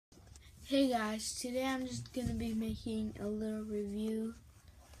Hey guys, today I'm just gonna be making a little review.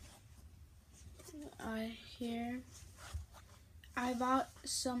 Here I bought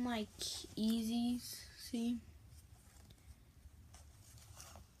some yeezys. See,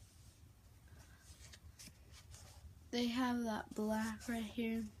 they have that black right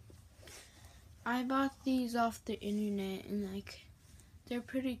here. I bought these off the internet and they're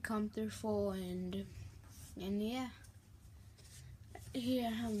pretty comfortable and yeah. Here I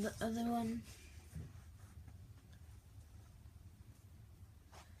have the other one.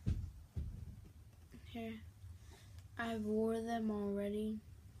 Here, I wore them already,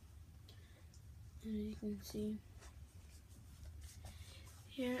 as you can see.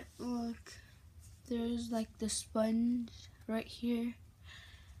 Here, look, there's the sponge right here,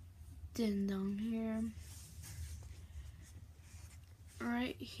 then down here.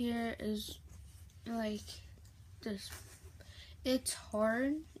 Right here is this. It's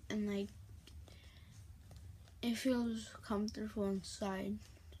hard and it feels comfortable inside.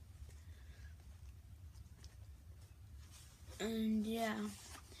 And yeah,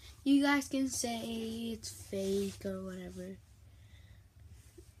 you guys can say it's fake or whatever.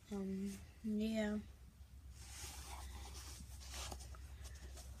 Yeah.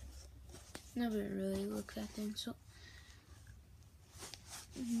 Nobody really looks at them, so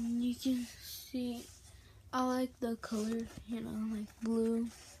you can see I like the color, blue.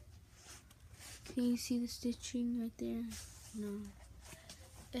 Can you see the stitching right there? No.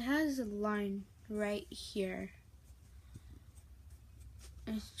 It has a line right here.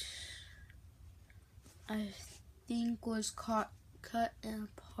 I think was cut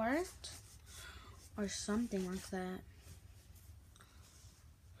apart or something like that.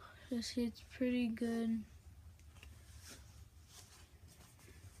 It's pretty good.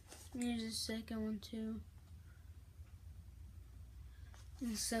 Here's the second one too.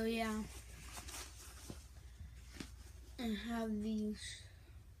 And so yeah, I have these.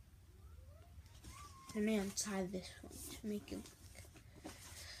 Let me untie this one to make it look.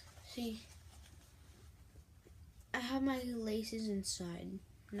 See, I have my laces inside,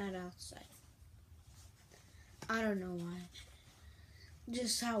 not outside. I don't know why.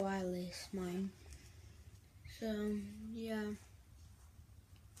 Just how I lace mine. So yeah.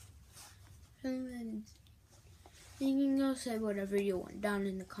 And then you can go say whatever you want down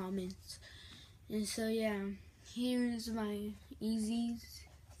in the comments. And so yeah, here's my yeezys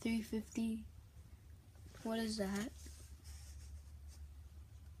 350. What is that?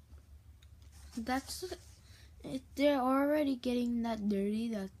 That's it. They're already getting that dirty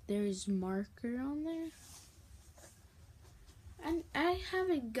that there's marker on there. And I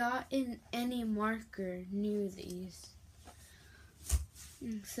haven't gotten any marker near these.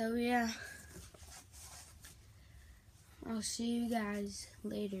 And so yeah, I'll see you guys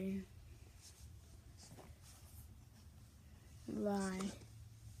later. Bye.